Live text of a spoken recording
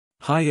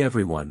Hi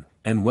everyone,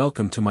 and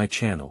welcome to my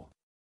channel.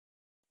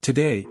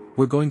 Today,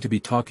 we're going to be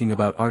talking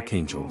about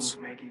archangels.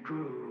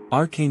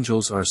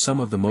 Archangels are some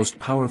of the most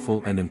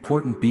powerful and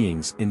important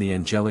beings in the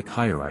angelic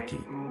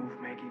hierarchy.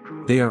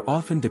 They are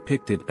often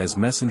depicted as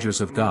messengers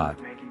of God,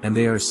 and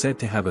they are said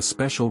to have a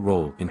special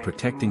role in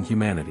protecting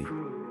humanity.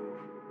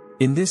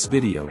 In this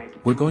video,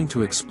 we're going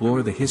to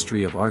explore the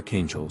history of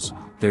archangels,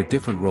 their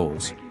different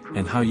roles,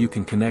 and how you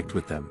can connect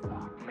with them.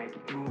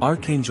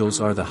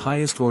 Archangels are the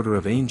highest order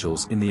of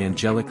angels in the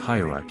angelic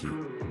hierarchy.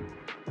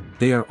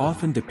 They are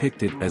often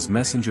depicted as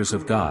messengers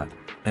of God,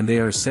 and they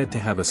are said to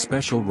have a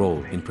special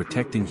role in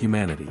protecting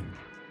humanity.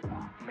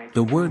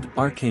 The word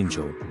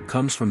archangel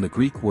comes from the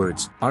Greek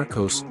words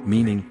archos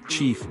meaning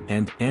chief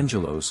and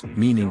angelos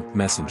meaning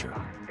messenger.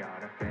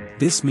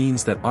 This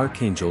means that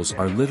archangels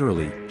are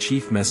literally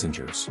chief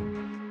messengers.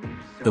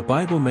 The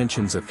Bible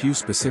mentions a few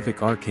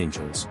specific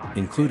archangels,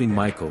 including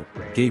Michael,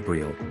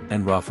 Gabriel,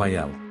 and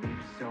Raphael.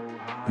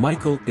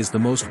 Michael is the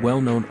most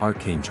well-known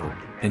archangel,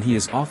 and he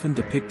is often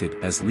depicted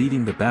as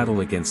leading the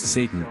battle against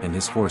Satan and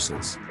his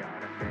forces.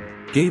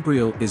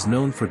 Gabriel is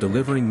known for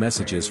delivering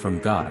messages from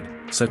God,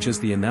 such as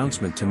the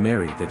announcement to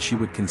Mary that she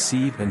would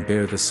conceive and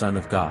bear the Son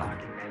of God.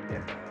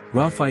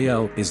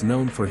 Raphael is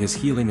known for his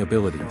healing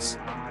abilities,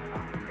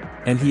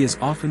 and he is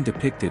often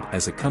depicted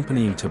as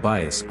accompanying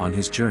Tobias on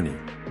his journey.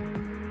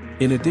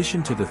 In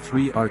addition to the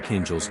three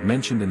archangels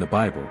mentioned in the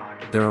Bible,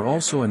 there are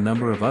also a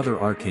number of other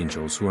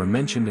archangels who are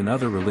mentioned in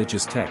other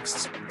religious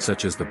texts,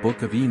 such as the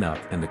Book of Enoch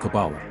and the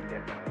Kabbalah.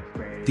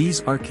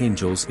 These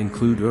archangels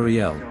include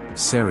Uriel,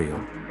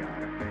 Sariel,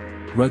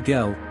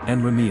 Raguel,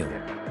 and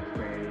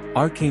Remiel.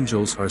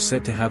 Archangels are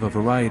said to have a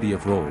variety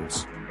of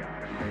roles.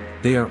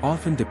 They are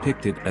often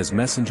depicted as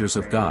messengers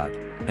of God,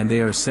 and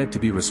they are said to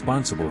be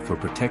responsible for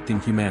protecting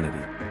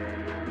humanity.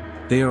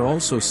 They are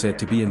also said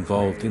to be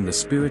involved in the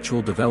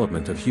spiritual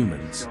development of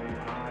humans.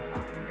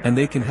 And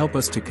they can help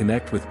us to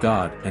connect with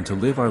God and to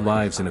live our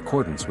lives in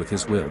accordance with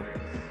His will.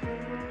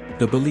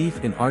 The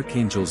belief in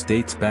archangels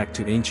dates back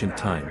to ancient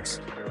times.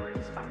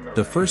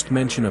 The first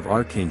mention of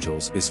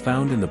archangels is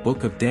found in the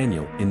Book of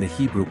Daniel in the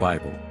Hebrew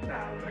Bible.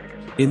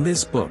 In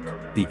this book,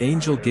 the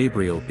angel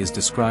Gabriel is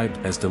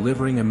described as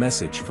delivering a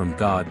message from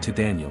God to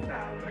Daniel.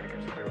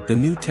 The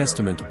New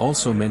Testament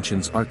also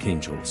mentions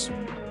archangels.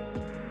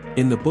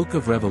 In the Book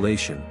of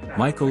Revelation,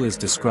 Michael is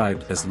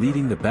described as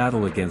leading the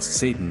battle against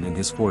Satan and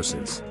his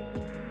forces.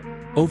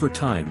 Over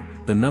time,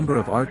 the number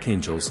of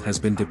archangels has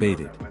been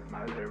debated.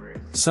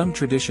 Some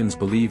traditions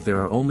believe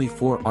there are only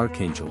 4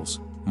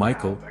 archangels: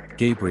 Michael,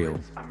 Gabriel,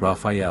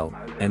 Raphael,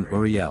 and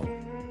Uriel.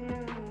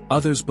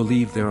 Others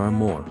believe there are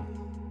more.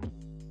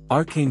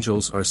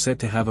 Archangels are said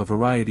to have a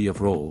variety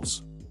of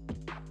roles.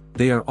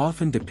 They are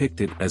often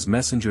depicted as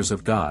messengers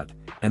of God,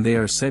 and they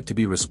are said to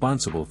be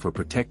responsible for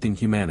protecting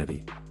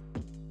humanity.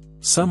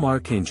 Some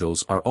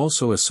archangels are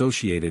also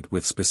associated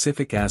with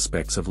specific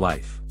aspects of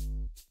life.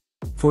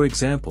 For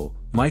example,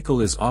 Michael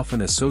is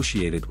often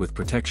associated with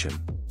protection.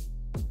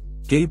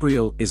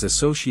 Gabriel is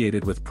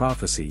associated with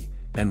prophecy,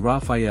 and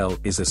Raphael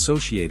is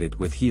associated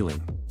with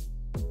healing.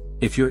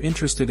 If you're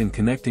interested in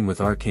connecting with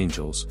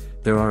archangels,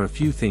 there are a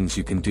few things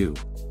you can do.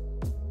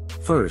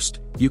 First,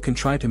 you can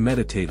try to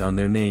meditate on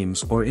their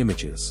names or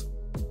images.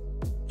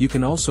 You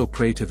can also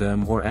pray to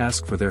them or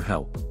ask for their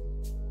help.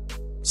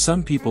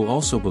 Some people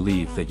also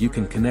believe that you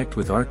can connect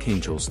with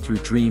archangels through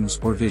dreams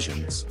or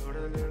visions.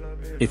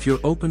 If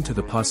you're open to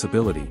the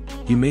possibility,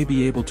 you may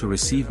be able to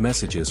receive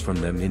messages from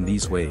them in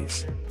these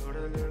ways.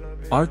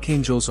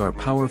 Archangels are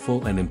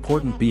powerful and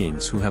important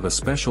beings who have a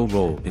special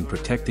role in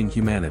protecting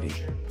humanity.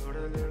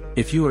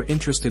 If you are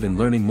interested in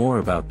learning more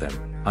about them,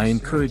 I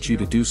encourage you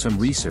to do some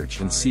research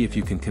and see if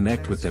you can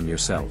connect with them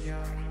yourself.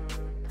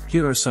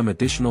 Here are some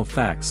additional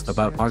facts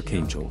about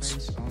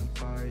archangels.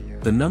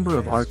 The number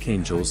of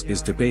archangels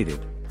is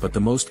debated, but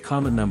the most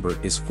common number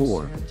is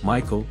 4: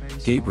 Michael,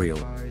 Gabriel,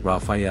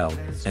 Raphael,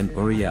 and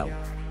Uriel.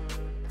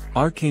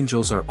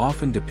 Archangels are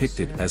often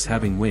depicted as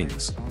having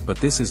wings, but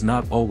this is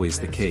not always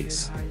the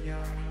case.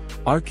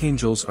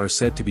 Archangels are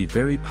said to be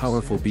very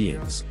powerful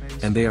beings,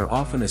 and they are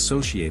often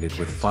associated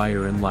with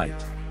fire and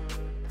light.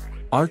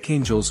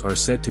 Archangels are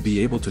said to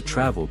be able to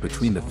travel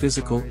between the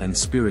physical and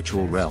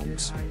spiritual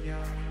realms.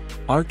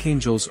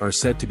 Archangels are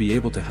said to be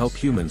able to help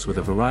humans with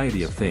a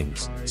variety of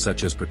things,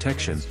 such as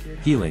protection,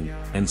 healing,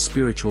 and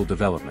spiritual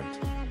development.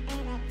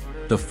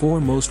 The 4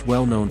 most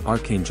well-known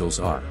archangels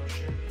are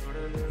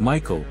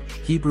Michael,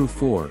 Hebrew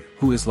 4,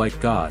 who is like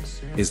God,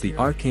 is the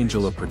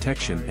archangel of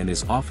protection and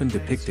is often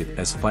depicted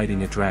as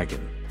fighting a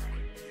dragon.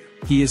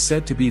 He is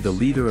said to be the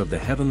leader of the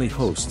heavenly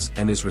hosts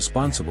and is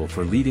responsible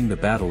for leading the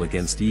battle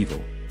against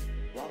evil.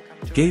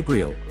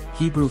 Gabriel,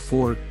 Hebrew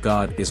 4,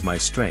 God is my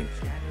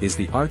strength, is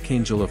the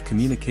archangel of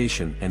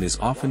communication and is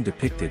often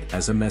depicted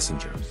as a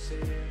messenger.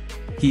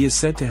 He is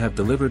said to have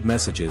delivered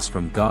messages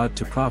from God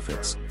to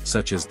prophets,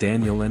 such as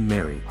Daniel and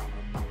Mary.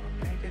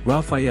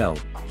 Raphael,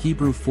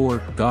 Hebrew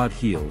 4, God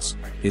heals,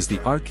 is the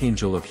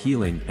archangel of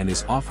healing and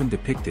is often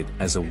depicted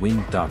as a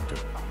winged doctor.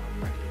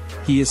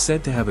 He is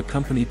said to have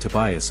accompanied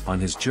Tobias on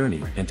his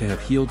journey and to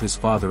have healed his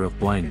father of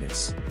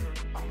blindness.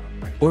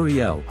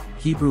 Uriel,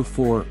 Hebrew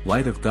for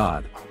light of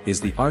God,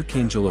 is the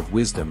archangel of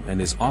wisdom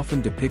and is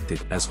often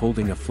depicted as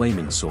holding a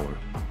flaming sword.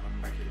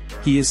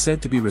 He is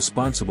said to be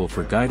responsible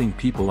for guiding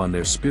people on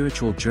their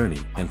spiritual journey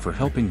and for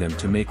helping them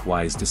to make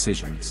wise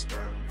decisions.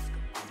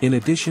 In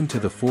addition to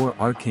the 4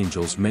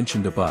 archangels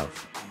mentioned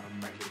above,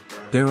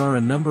 there are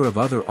a number of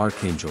other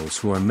archangels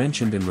who are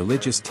mentioned in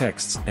religious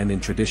texts and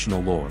in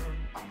traditional lore.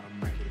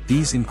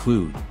 These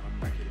include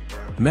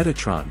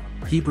Metatron,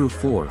 Hebrew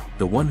for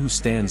the one who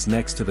stands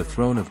next to the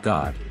throne of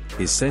God,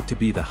 is said to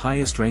be the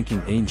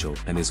highest-ranking angel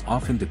and is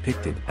often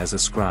depicted as a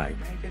scribe.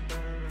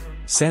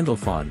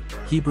 Sandalphon,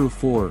 Hebrew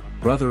for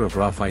brother of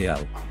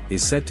Raphael,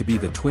 is said to be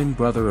the twin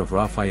brother of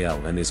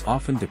Raphael and is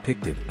often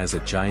depicted as a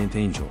giant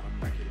angel.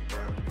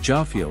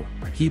 Raphael,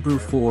 Hebrew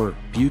for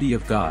beauty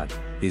of God,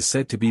 is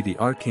said to be the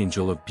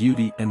archangel of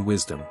beauty and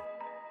wisdom.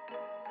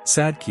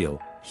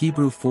 Sadkiel,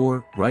 Hebrew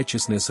for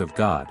righteousness of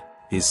God,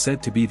 is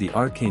said to be the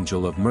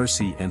archangel of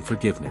mercy and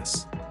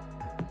forgiveness.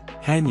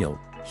 Remiel,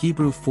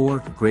 Hebrew for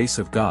grace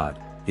of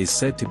God, is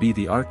said to be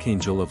the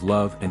archangel of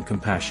love and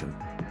compassion.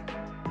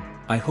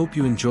 I hope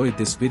you enjoyed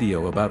this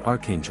video about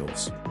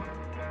archangels.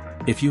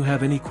 If you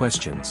have any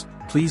questions,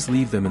 please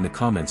leave them in the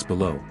comments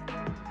below.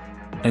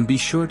 And be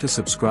sure to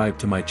subscribe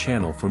to my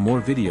channel for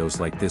more videos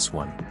like this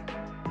one.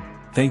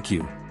 Thank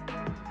you.